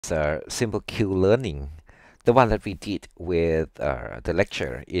simple Q learning, the one that we did with the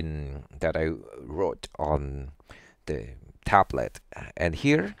lecture in that I wrote on the tablet. And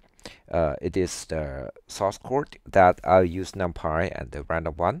here it is the source code that I'll use NumPy and the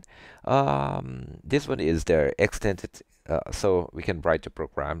random one. This one is the extended, so we can write the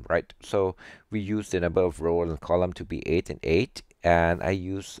program, right? So we use the number of row and column to be 8 and 8, and I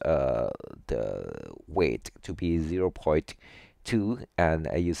use the weight to be 0.2, and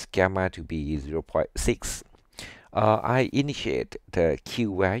I use gamma to be 0.6. I initiate the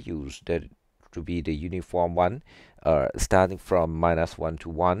Q values that to be the uniform one, starting from -1 to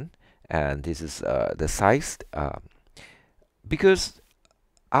 1, and this is the size. Because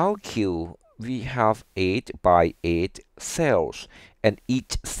our Q, we have 8 by 8 cells, and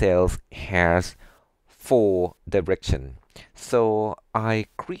each cell has 4 direction. So I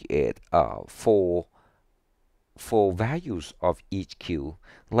create four values of each Q,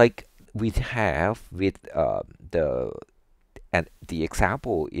 like we have with the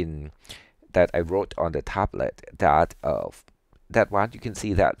example in that I wrote on the tablet, that that one you can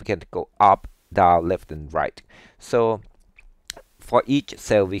see that we can go up, down, left, and right. So for each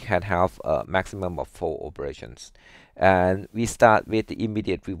cell we can have a maximum of 4 operations, and we start with the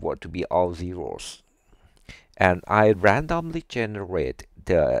immediate reward to be all zeros, and I randomly generate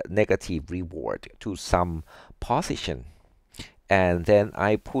the negative reward to some position, and then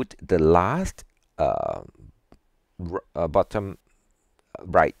I put the last bottom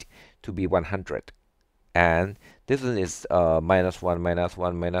right to be 100, and this one is -1, -1,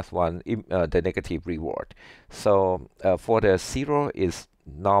 -1, the negative reward. So for the 0 is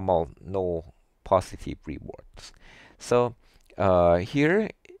normal, no positive rewards. So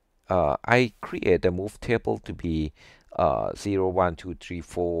here I create a move table to be 0, 1, 2, 3,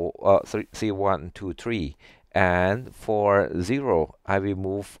 4, 0, 1, 2, 3, and for 0 I will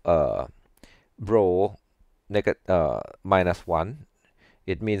move row -1.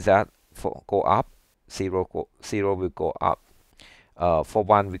 It means that for go up, 0 will go up. For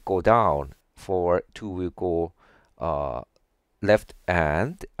 1 we go down. For 2 will go left,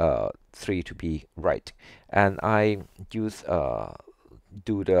 and 3 to be right. And I use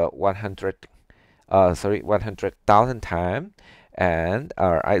do the 100,000 time, and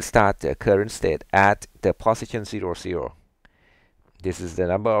I start the current state at the position 0, 0. This is the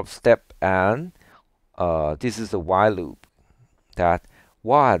number of step, and this is the while loop, that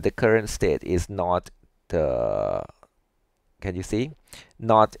while the current state is not the, can you see,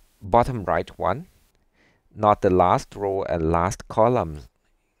 not bottom right one, not the last row and last column.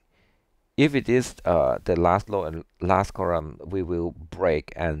 If it is the last row and last column, we will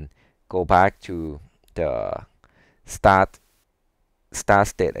break and go back to the start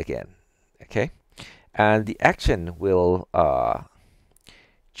state again. Okay, and the action will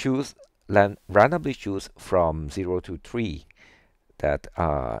randomly choose from 0 to 3, that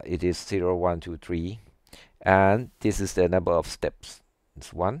it is 0, 1, 2, 3, and this is the number of steps.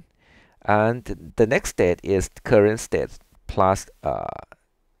 It's 1, and the next state is current state plus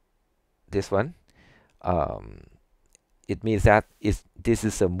this one. It means that this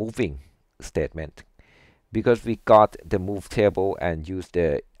is a moving statement, because we got the move table and use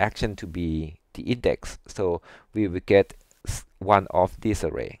the action to be the index, so we will get one of this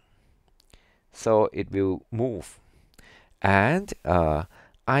array, so it will move. And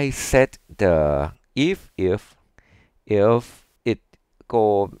I set the if it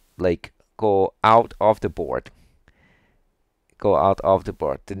go out of the board,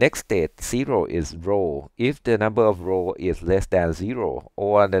 the next state 0 is row. If the number of row is less than 0,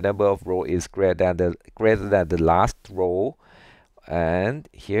 or the number of row is greater than the last row, and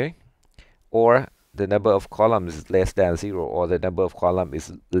here, or the number of columns is less than 0, or the number of column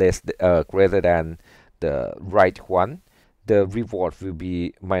is greater than the right one, the reward will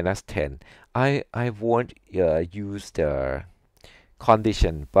be -10. I won't use the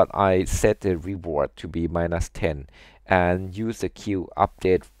condition, but I set the reward to be -10, and use the Q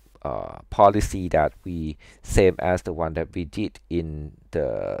update policy that we same as the one that we did in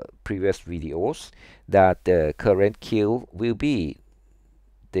the previous videos, that the current Q will be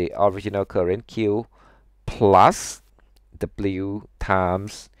the original current Q plus W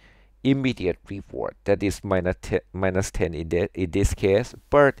times immediate reward, that is -10 in this case,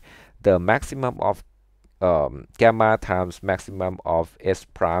 but the maximum of gamma times maximum of S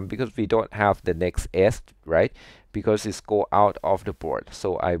prime, because we don't have the next S, right? Because it's go out of the board,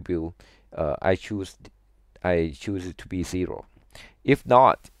 so I will I choose it to be 0. If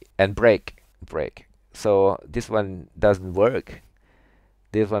not, and break. So this one doesn't work.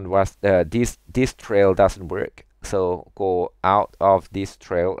 This one was this trail doesn't work. So go out of this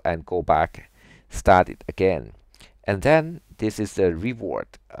trail and go back, start it again. And then this is the reward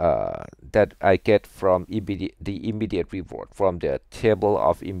that I get from the immediate reward from the table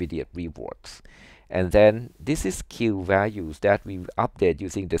of immediate rewards. And then this is Q values that we update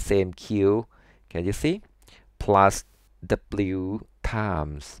using the same Q, can you see? Plus W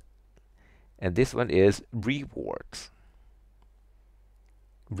times. And this one is rewards.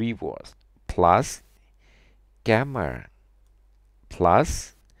 Rewards plus gamma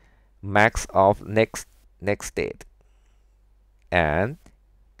plus max of next state and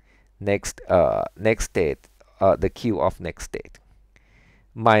next state, the Q of next state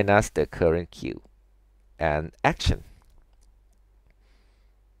minus the current Q and action.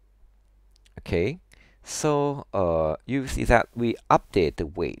 Okay, so you see that we update the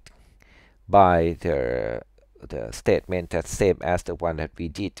weight by the statement that's same as the one that we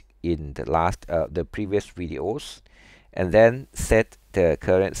did in the previous videos, and then set the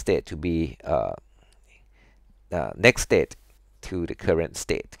current state to be next state to the current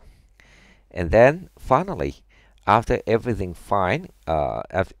state. And then finally, after everything fine,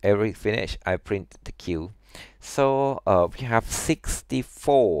 after every finish, I print the Q. So we have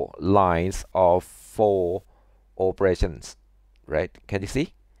 64 lines of 4 operations, right? Can you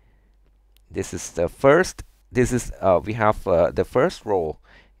see? This is the first. This is we have the first row,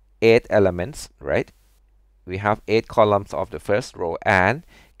 8 elements, right? We have 8 columns of the first row, and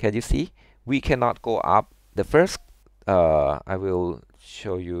can you see? We cannot go up. The first, I will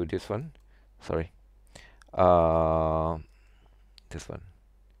show you this one. Sorry, this one.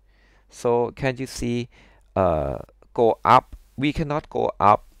 So can you see? Go up. We cannot go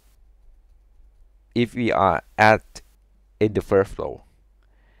up if we are in the first row.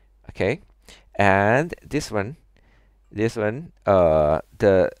 Okay, and this one,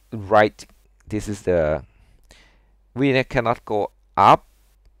 the right. This is the. We cannot go up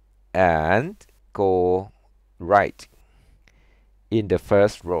and go right in the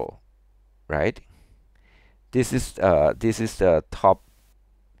first row, right? This is the top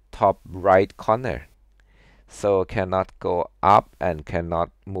right corner, so cannot go up and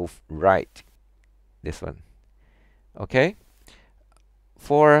cannot move right. This one, okay.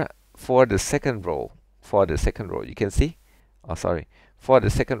 For the second row, you can see. Oh, sorry. For the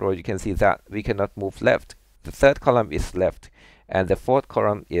second row, you can see that we cannot move left. The third column is left, and the fourth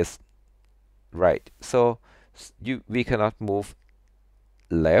column is right. So we cannot move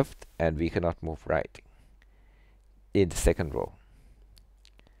left and we cannot move right in the second row.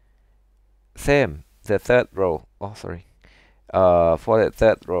 Same, the third row. Oh, sorry. For the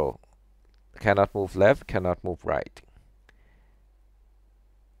third row, cannot move left, cannot move right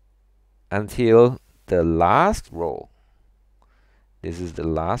until the last row. This is the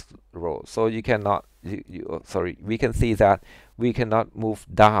last row. So you cannot. Sorry, we can see that we cannot move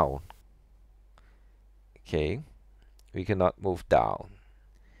down. Okay, we cannot move down.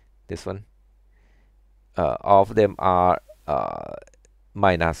 This one. All of them are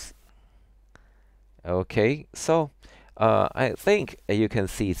minus. Okay, so I think you can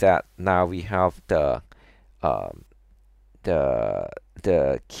see that now we have the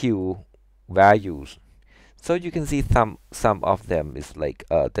Q values. So you can see some of them is like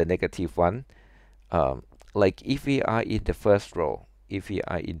the negative one. Like if we are in the first row,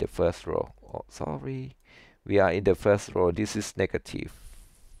 oh, sorry, we are in the first row. This is negative.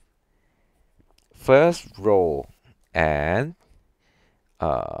 First row and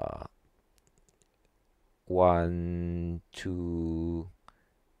 1, 2,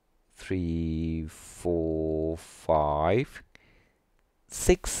 3, 4, 5,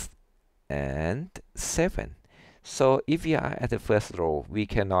 6, and 7. So if we are at the first row, we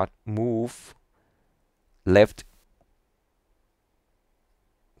cannot move left.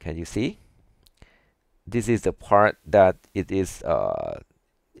 Can you see? This is the part that it is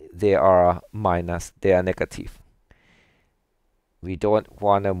they are minus, they are negative. We don't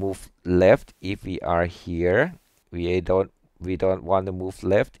want to move left if we are here. We don't want to move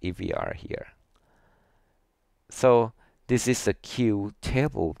left if we are here. So this is a Q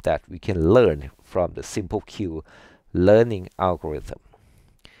table that we can learn from the simple Q learning algorithm.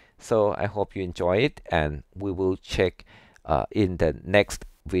 So I hope you enjoy it, and we will check in the next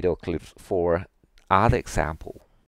video clips for other example.